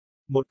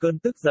Một cơn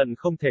tức giận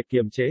không thể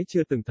kiềm chế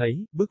chưa từng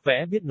thấy, bức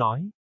vẽ biết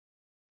nói.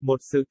 Một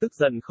sự tức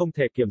giận không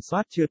thể kiểm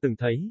soát chưa từng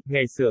thấy,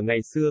 ngày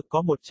xưa,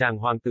 có một chàng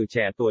hoàng tử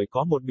trẻ tuổi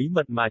có một bí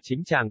mật mà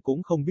chính chàng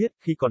cũng không biết,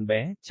 khi còn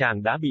bé,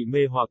 chàng đã bị mê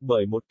hoặc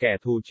bởi một kẻ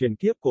thù truyền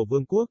kiếp của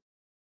vương quốc.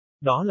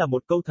 Đó là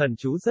một câu thần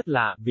chú rất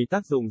lạ, vì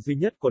tác dụng duy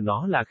nhất của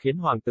nó là khiến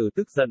hoàng tử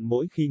tức giận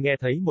mỗi khi nghe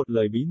thấy một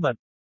lời bí mật.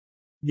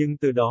 Nhưng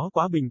từ đó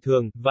quá bình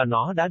thường, và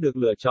nó đã được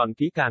lựa chọn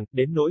kỹ càng,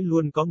 đến nỗi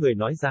luôn có người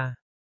nói ra.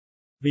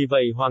 Vì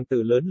vậy hoàng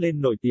tử lớn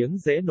lên nổi tiếng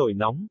dễ nổi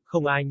nóng,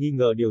 không ai nghi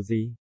ngờ điều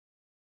gì.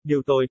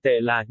 Điều tồi tệ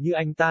là, như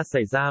anh ta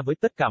xảy ra với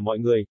tất cả mọi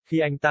người, khi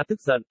anh ta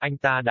tức giận, anh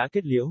ta đã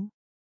kết liễu.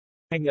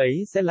 Anh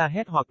ấy sẽ la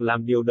hét hoặc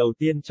làm điều đầu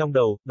tiên trong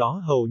đầu,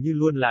 đó hầu như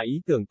luôn là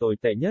ý tưởng tồi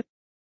tệ nhất.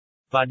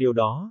 Và điều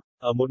đó,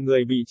 ở một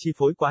người bị chi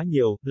phối quá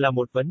nhiều, là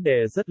một vấn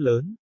đề rất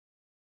lớn.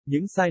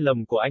 Những sai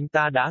lầm của anh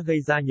ta đã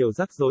gây ra nhiều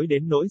rắc rối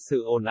đến nỗi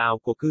sự ồn ào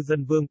của cư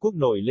dân vương quốc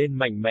nổi lên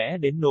mạnh mẽ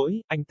đến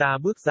nỗi, anh ta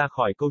bước ra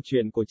khỏi câu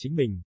chuyện của chính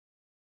mình.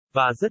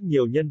 Và rất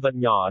nhiều nhân vật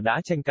nhỏ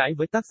đã tranh cãi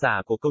với tác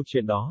giả của câu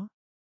chuyện đó.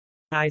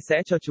 Ai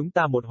sẽ cho chúng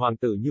ta một hoàng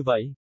tử như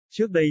vậy?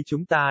 Trước đây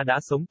chúng ta đã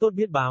sống tốt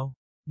biết bao.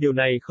 Điều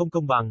này không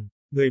công bằng.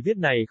 Người viết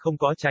này không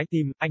có trái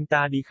tim, anh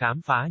ta đi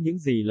khám phá những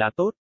gì là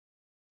tốt.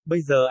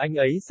 Bây giờ anh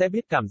ấy sẽ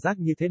biết cảm giác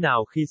như thế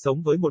nào khi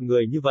sống với một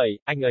người như vậy,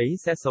 anh ấy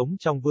sẽ sống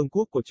trong vương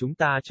quốc của chúng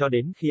ta cho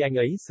đến khi anh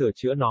ấy sửa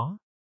chữa nó.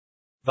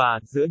 Và,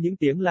 giữa những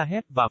tiếng la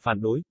hét và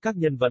phản đối, các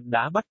nhân vật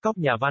đã bắt cóc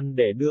nhà văn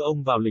để đưa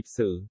ông vào lịch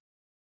sử.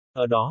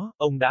 Ở đó,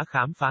 ông đã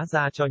khám phá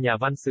ra cho nhà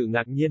văn sự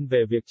ngạc nhiên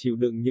về việc chịu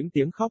đựng những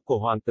tiếng khóc của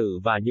hoàng tử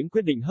và những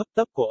quyết định hấp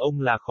tấp của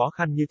ông là khó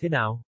khăn như thế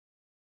nào.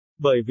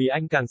 Bởi vì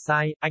anh càng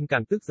sai, anh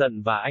càng tức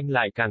giận và anh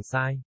lại càng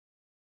sai.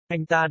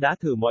 Anh ta đã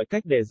thử mọi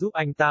cách để giúp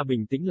anh ta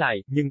bình tĩnh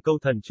lại, nhưng câu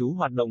thần chú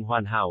hoạt động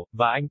hoàn hảo,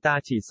 và anh ta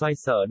chỉ xoay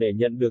sở để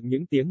nhận được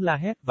những tiếng la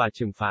hét và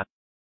trừng phạt.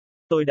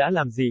 Tôi đã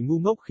làm gì ngu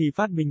ngốc khi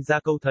phát minh ra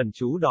câu thần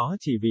chú đó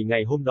chỉ vì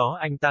ngày hôm đó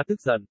anh ta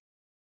tức giận.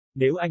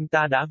 Nếu anh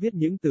ta đã viết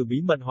những từ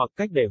bí mật hoặc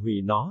cách để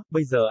hủy nó,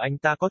 bây giờ anh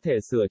ta có thể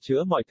sửa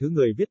chữa mọi thứ,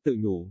 người viết tự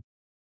nhủ.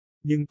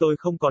 Nhưng tôi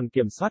không còn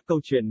kiểm soát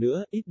câu chuyện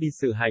nữa, ít đi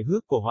sự hài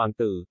hước của hoàng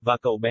tử, và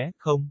cậu bé,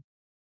 không.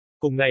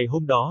 Cùng ngày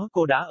hôm đó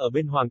cô đã ở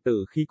bên hoàng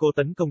tử khi cô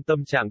tấn công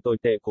tâm trạng tồi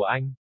tệ của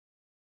anh.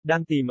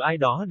 Đang tìm ai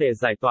đó để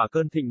giải tỏa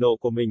cơn thịnh nộ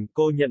của mình,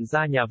 cô nhận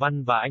ra nhà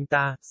văn và anh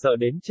ta, sợ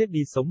đến chết đi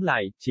sống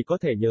lại, chỉ có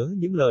thể nhớ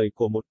những lời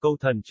của một câu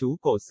thần chú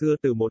cổ xưa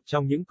từ một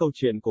trong những câu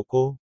chuyện của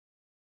cô.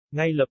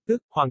 Ngay lập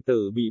tức, hoàng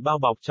tử bị bao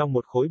bọc trong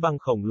một khối băng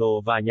khổng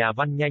lồ và nhà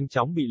văn nhanh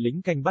chóng bị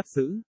lính canh bắt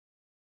giữ.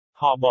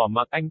 Họ bỏ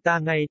mặc anh ta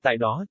ngay tại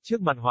đó,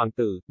 trước mặt hoàng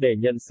tử, để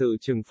nhận sự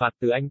trừng phạt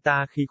từ anh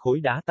ta khi khối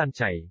đá tan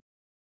chảy.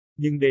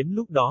 Nhưng đến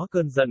lúc đó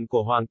cơn giận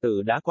của hoàng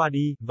tử đã qua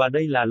đi, và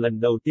đây là lần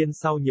đầu tiên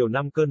sau nhiều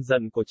năm cơn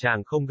giận của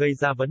chàng không gây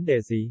ra vấn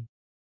đề gì.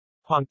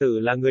 Hoàng tử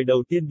là người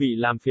đầu tiên bị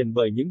làm phiền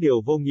bởi những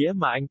điều vô nghĩa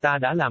mà anh ta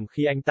đã làm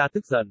khi anh ta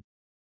tức giận.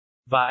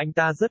 Và anh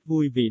ta rất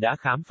vui vì đã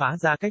khám phá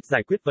ra cách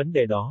giải quyết vấn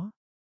đề đó.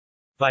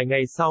 Vài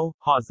ngày sau,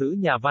 họ giữ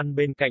nhà văn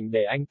bên cạnh để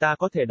anh ta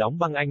có thể đóng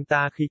băng anh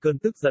ta khi cơn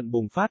tức giận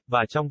bùng phát,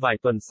 và trong vài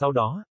tuần sau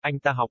đó, anh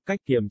ta học cách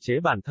kiềm chế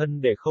bản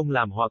thân để không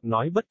làm hoặc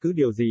nói bất cứ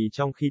điều gì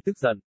trong khi tức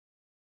giận.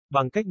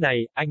 Bằng cách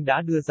này, anh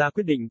đã đưa ra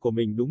quyết định của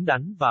mình đúng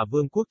đắn và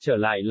vương quốc trở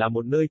lại là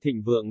một nơi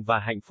thịnh vượng và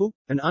hạnh phúc.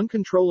 An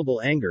uncontrollable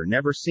anger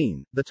never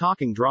seen, the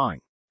talking drawing.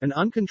 An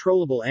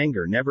uncontrollable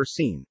anger never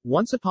seen.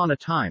 Once upon a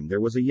time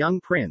there was a young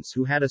prince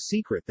who had a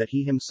secret that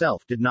he himself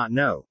did not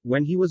know.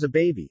 When he was a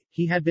baby,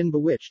 he had been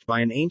bewitched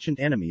by an ancient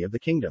enemy of the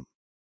kingdom.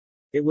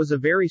 It was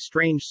a very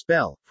strange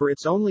spell, for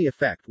its only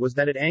effect was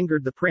that it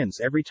angered the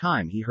prince every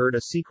time he heard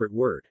a secret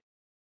word.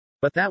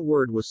 But that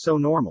word was so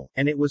normal,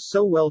 and it was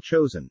so well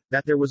chosen,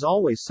 that there was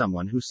always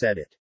someone who said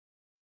it.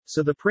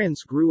 So the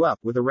prince grew up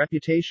with a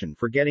reputation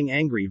for getting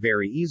angry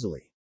very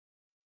easily.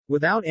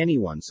 Without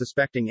anyone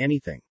suspecting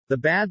anything. The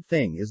bad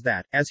thing is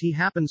that, as he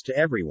happens to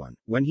everyone,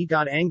 when he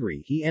got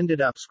angry he ended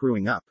up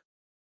screwing up.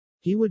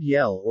 He would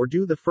yell or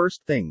do the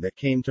first thing that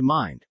came to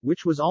mind,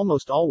 which was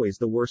almost always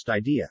the worst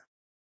idea.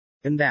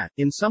 And that,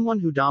 in someone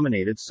who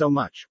dominated so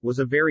much, was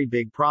a very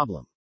big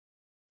problem.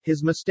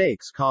 His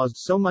mistakes caused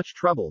so much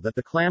trouble that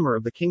the clamor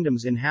of the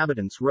kingdom's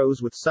inhabitants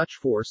rose with such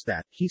force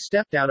that, he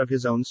stepped out of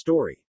his own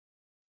story.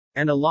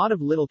 And a lot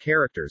of little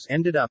characters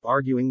ended up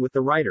arguing with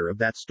the writer of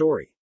that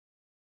story.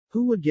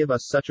 Who would give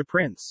us such a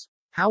prince?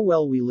 How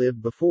well we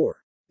lived before.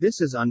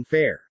 This is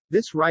unfair.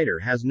 This writer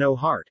has no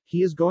heart.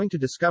 He is going to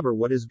discover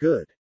what is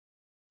good.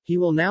 He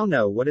will now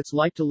know what it's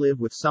like to live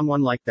with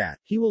someone like that.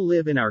 He will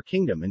live in our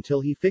kingdom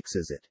until he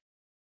fixes it.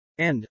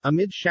 And,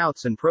 amid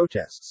shouts and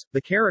protests,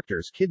 the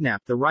characters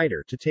kidnapped the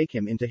writer to take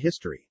him into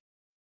history.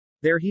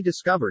 There he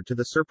discovered to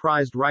the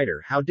surprised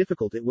writer how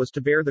difficult it was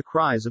to bear the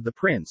cries of the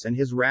prince and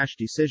his rash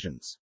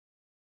decisions.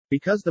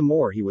 Because the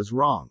more he was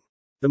wrong,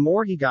 the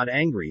more he got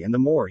angry and the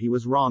more he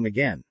was wrong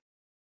again.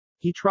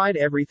 He tried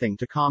everything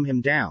to calm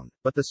him down,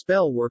 but the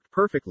spell worked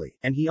perfectly,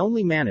 and he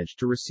only managed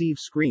to receive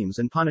screams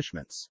and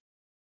punishments.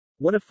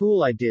 What a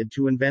fool I did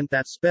to invent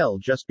that spell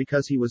just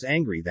because he was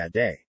angry that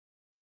day.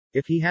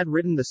 If he had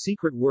written the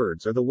secret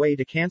words or the way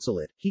to cancel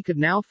it, he could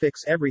now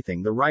fix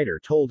everything, the writer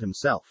told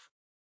himself.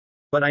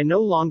 But I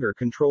no longer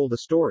control the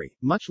story,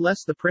 much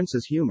less the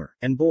prince's humor,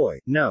 and boy,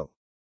 no.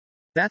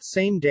 That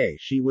same day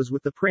she was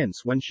with the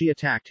prince when she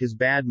attacked his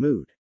bad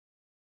mood.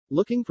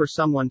 Looking for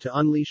someone to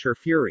unleash her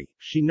fury,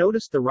 she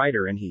noticed the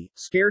writer and he,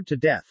 scared to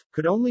death,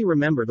 could only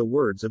remember the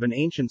words of an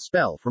ancient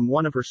spell from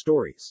one of her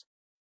stories.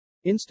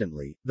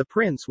 Instantly, the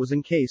prince was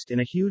encased in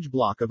a huge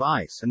block of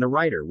ice and the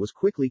writer was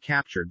quickly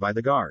captured by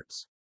the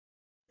guards.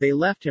 They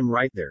left him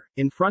right there,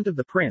 in front of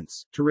the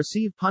prince, to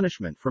receive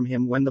punishment from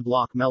him when the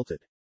block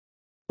melted.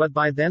 But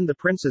by then the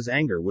prince's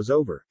anger was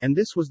over, and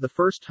this was the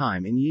first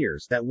time in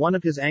years that one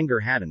of his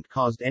anger hadn't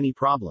caused any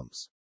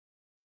problems.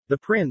 The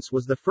prince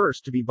was the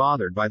first to be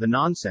bothered by the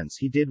nonsense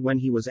he did when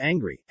he was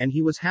angry, and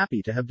he was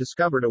happy to have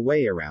discovered a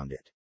way around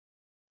it.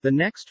 The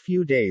next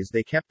few days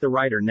they kept the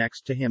writer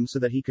next to him so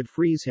that he could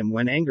freeze him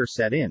when anger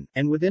set in,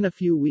 and within a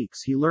few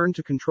weeks he learned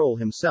to control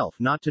himself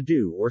not to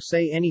do or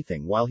say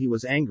anything while he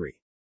was angry.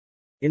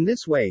 In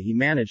this way he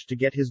managed to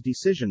get his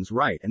decisions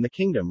right and the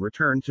kingdom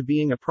returned to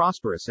being a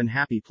prosperous and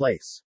happy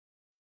place.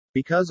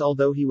 Because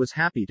although he was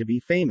happy to be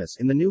famous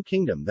in the new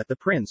kingdom that the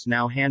prince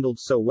now handled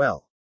so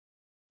well,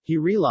 he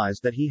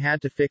realized that he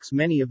had to fix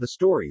many of the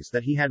stories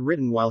that he had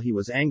written while he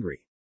was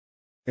angry.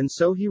 And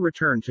so he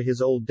returned to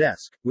his old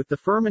desk, with the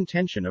firm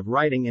intention of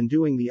writing and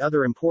doing the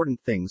other important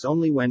things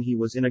only when he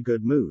was in a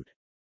good mood.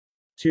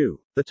 2.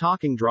 The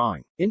talking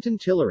drawing. Inton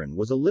Tilleran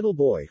was a little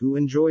boy who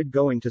enjoyed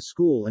going to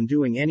school and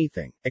doing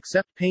anything,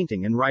 except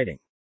painting and writing.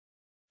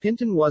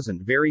 Pinton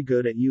wasn't very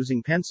good at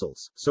using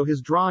pencils, so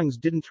his drawings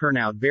didn't turn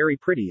out very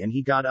pretty and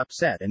he got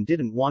upset and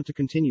didn't want to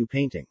continue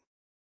painting.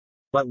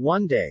 But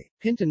one day,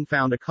 Pinton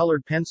found a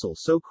colored pencil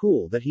so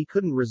cool that he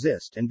couldn't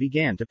resist and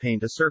began to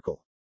paint a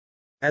circle.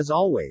 As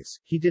always,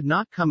 he did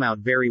not come out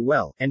very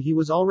well, and he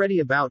was already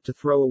about to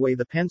throw away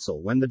the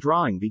pencil when the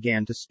drawing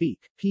began to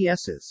speak.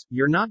 PS's,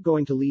 you're not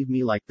going to leave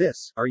me like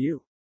this, are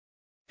you?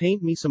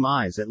 Paint me some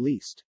eyes at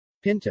least.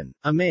 Pinton,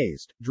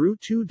 amazed, drew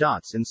 2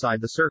 dots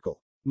inside the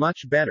circle.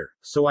 Much better,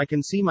 so I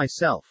can see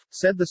myself,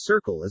 said the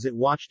circle as it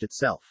watched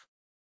itself.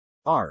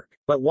 Arg,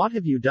 but what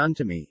have you done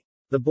to me?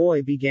 The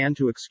boy began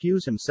to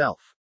excuse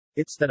himself.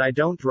 It's that I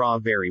don't draw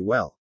very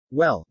well.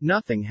 Well,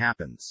 nothing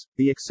happens.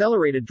 The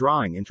accelerated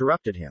drawing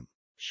interrupted him.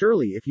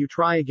 Surely if you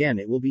try again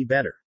it will be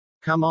better.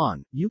 Come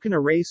on, you can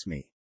erase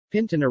me.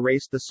 Pinton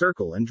erased the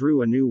circle and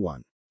drew a new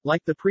one.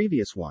 Like the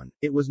previous one,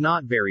 it was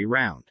not very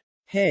round.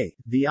 Hey,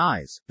 the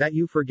eyes, that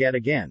you forget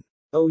again.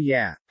 Oh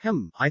yeah,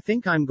 I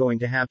think I'm going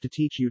to have to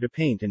teach you to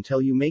paint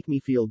until you make me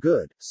feel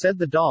good, said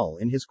the doll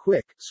in his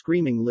quick,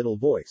 screaming little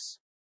voice.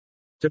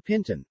 To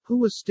Pinton, who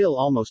was still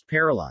almost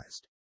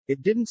paralyzed,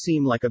 it didn't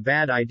seem like a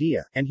bad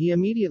idea, and he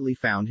immediately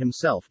found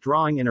himself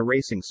drawing and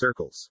erasing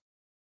circles.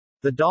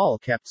 The doll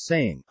kept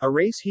saying,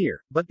 erase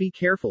here, but be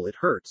careful it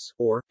hurts,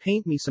 or,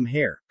 paint me some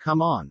hair, come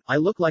on, I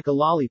look like a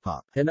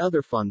lollipop, and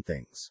other fun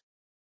things.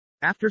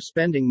 After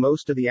spending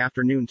most of the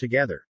afternoon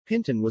together,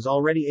 Pinton was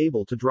already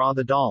able to draw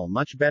the doll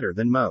much better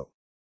than Mo.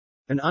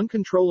 An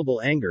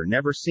uncontrollable anger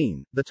never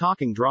seen, the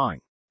talking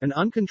drawing. An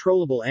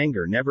uncontrollable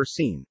anger never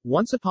seen.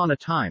 Once upon a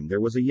time there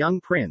was a young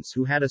prince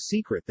who had a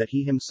secret that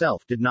he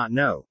himself did not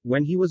know.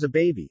 When he was a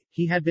baby,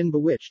 he had been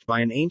bewitched by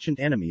an ancient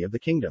enemy of the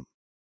kingdom.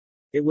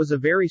 It was a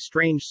very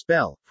strange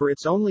spell, for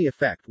its only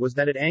effect was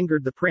that it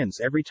angered the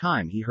prince every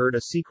time he heard a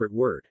secret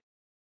word.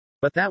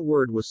 But that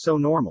word was so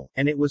normal,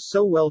 and it was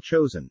so well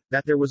chosen,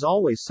 that there was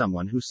always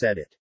someone who said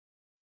it.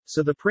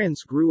 So the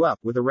prince grew up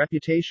with a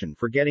reputation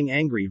for getting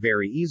angry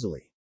very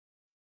easily,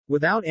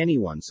 without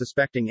anyone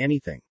suspecting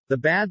anything. The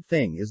bad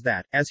thing is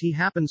that, as he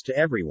happens to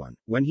everyone,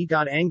 when he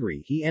got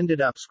angry he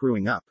ended up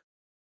screwing up.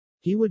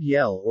 He would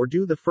yell or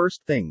do the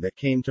first thing that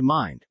came to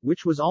mind,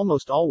 which was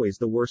almost always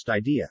the worst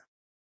idea.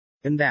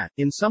 And that,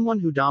 in someone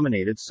who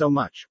dominated so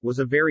much, was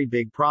a very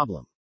big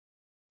problem.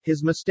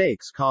 His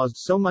mistakes caused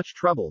so much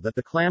trouble that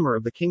the clamor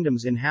of the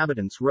kingdom's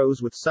inhabitants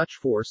rose with such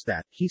force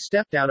that he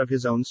stepped out of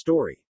his own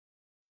story.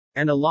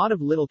 And a lot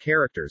of little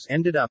characters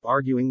ended up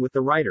arguing with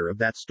the writer of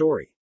that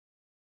story.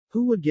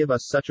 Who would give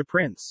us such a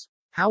prince?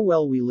 How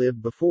well we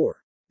lived before.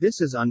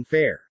 This is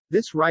unfair.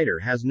 This writer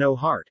has no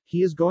heart.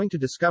 He is going to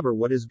discover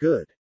what is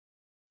good.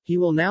 He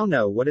will now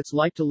know what it's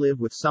like to live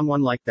with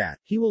someone like that.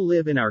 He will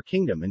live in our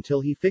kingdom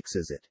until he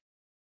fixes it.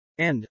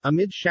 And,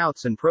 amid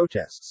shouts and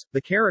protests,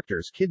 the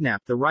characters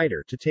kidnapped the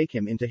writer to take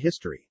him into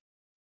history.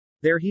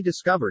 There he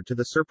discovered to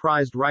the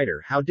surprised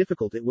writer how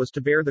difficult it was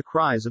to bear the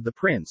cries of the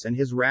prince and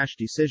his rash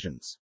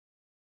decisions.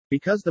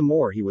 Because the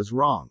more he was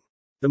wrong,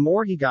 the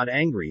more he got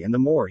angry and the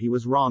more he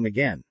was wrong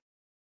again.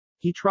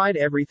 He tried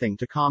everything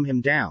to calm him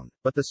down,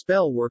 but the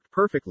spell worked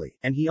perfectly,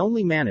 and he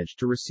only managed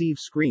to receive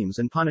screams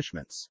and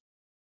punishments.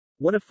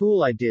 What a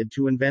fool I did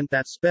to invent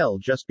that spell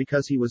just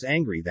because he was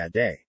angry that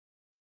day.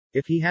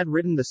 If he had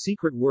written the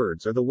secret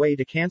words or the way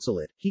to cancel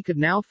it, he could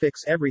now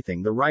fix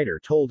everything, the writer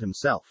told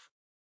himself.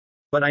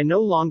 But I no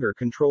longer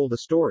control the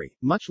story,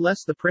 much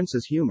less the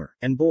prince's humor,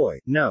 and boy,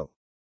 no.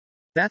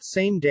 That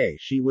same day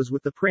she was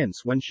with the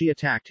prince when she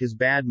attacked his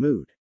bad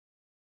mood.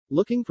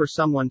 Looking for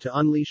someone to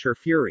unleash her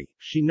fury,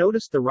 she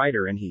noticed the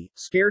writer and he,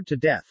 scared to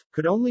death,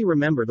 could only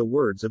remember the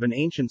words of an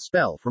ancient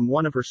spell from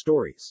one of her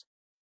stories.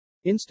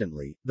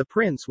 Instantly, the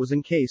prince was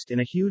encased in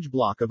a huge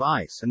block of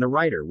ice and the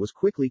writer was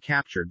quickly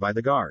captured by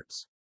the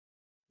guards.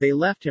 They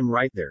left him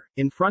right there,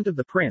 in front of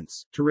the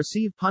prince, to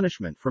receive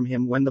punishment from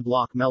him when the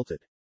block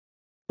melted.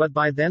 But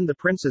by then the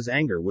prince's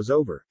anger was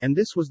over, and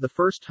this was the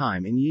first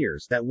time in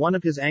years that one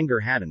of his anger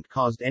hadn't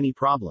caused any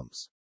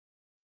problems.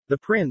 The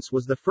prince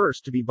was the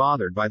first to be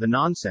bothered by the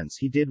nonsense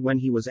he did when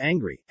he was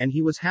angry, and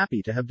he was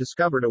happy to have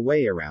discovered a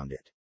way around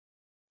it.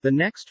 The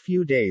next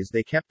few days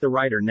they kept the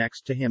writer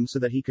next to him so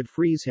that he could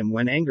freeze him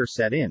when anger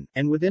set in,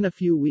 and within a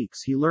few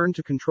weeks he learned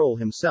to control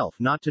himself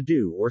not to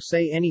do or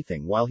say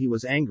anything while he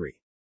was angry.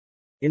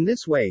 In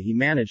this way he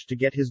managed to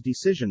get his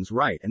decisions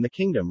right and the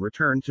kingdom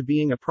returned to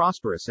being a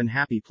prosperous and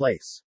happy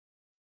place.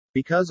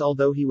 Because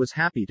although he was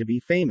happy to be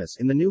famous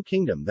in the new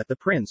kingdom that the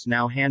prince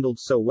now handled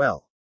so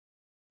well,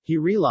 he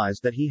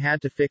realized that he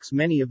had to fix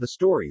many of the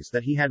stories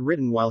that he had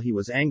written while he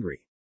was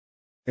angry.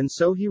 And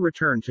so he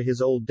returned to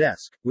his old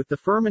desk, with the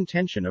firm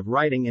intention of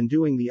writing and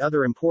doing the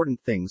other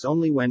important things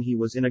only when he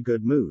was in a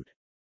good mood.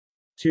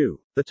 2.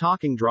 The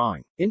talking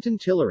drawing. Inton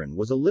Tilleran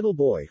was a little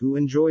boy who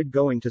enjoyed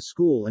going to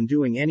school and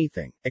doing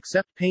anything,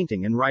 except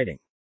painting and writing.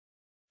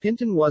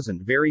 Pinton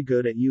wasn't very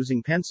good at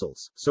using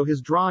pencils, so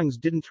his drawings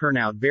didn't turn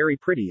out very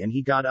pretty and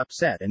he got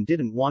upset and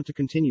didn't want to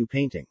continue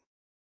painting.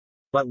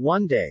 But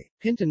one day,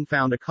 Pinton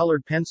found a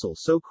colored pencil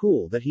so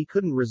cool that he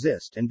couldn't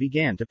resist and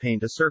began to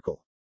paint a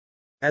circle.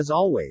 As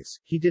always,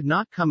 he did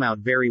not come out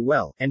very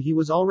well, and he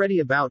was already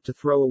about to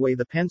throw away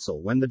the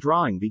pencil when the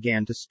drawing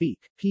began to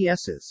speak.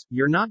 PS's,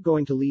 you're not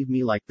going to leave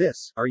me like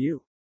this, are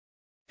you?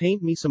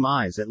 Paint me some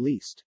eyes at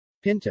least.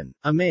 Pinton,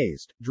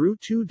 amazed, drew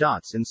 2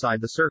 dots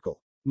inside the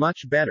circle.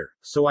 Much better,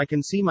 so I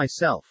can see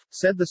myself,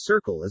 said the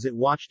circle as it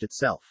watched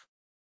itself.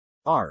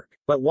 Arg,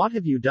 but what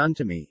have you done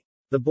to me?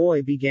 The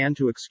boy began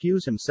to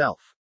excuse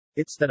himself.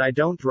 It's that I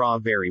don't draw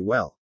very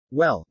well.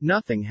 Well,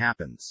 nothing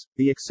happens.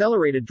 The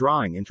accelerated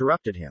drawing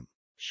interrupted him.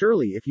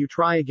 Surely if you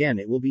try again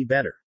it will be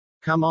better.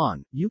 Come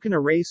on, you can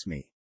erase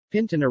me.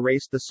 Pinton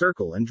erased the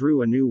circle and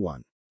drew a new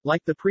one.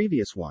 Like the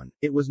previous one,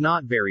 it was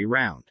not very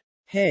round.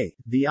 Hey,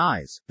 the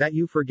eyes, that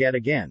you forget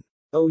again.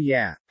 Oh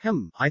yeah,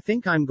 I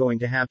think I'm going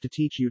to have to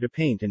teach you to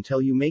paint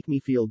until you make me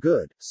feel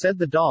good, said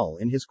the doll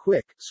in his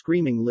quick,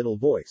 screaming little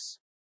voice.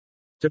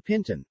 To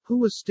Pinton, who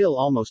was still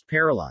almost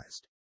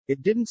paralyzed,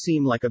 it didn't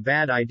seem like a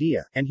bad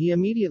idea, and he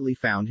immediately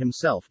found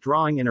himself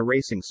drawing and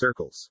erasing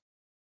circles.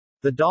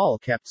 The doll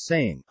kept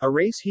saying,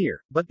 erase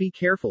here, but be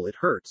careful it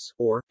hurts,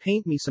 or,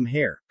 paint me some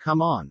hair, come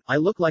on, I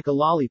look like a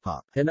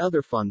lollipop, and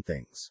other fun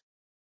things.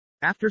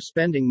 After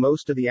spending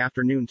most of the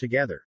afternoon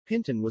together,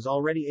 Pinton was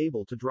already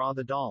able to draw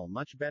the doll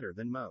much better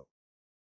than Mo.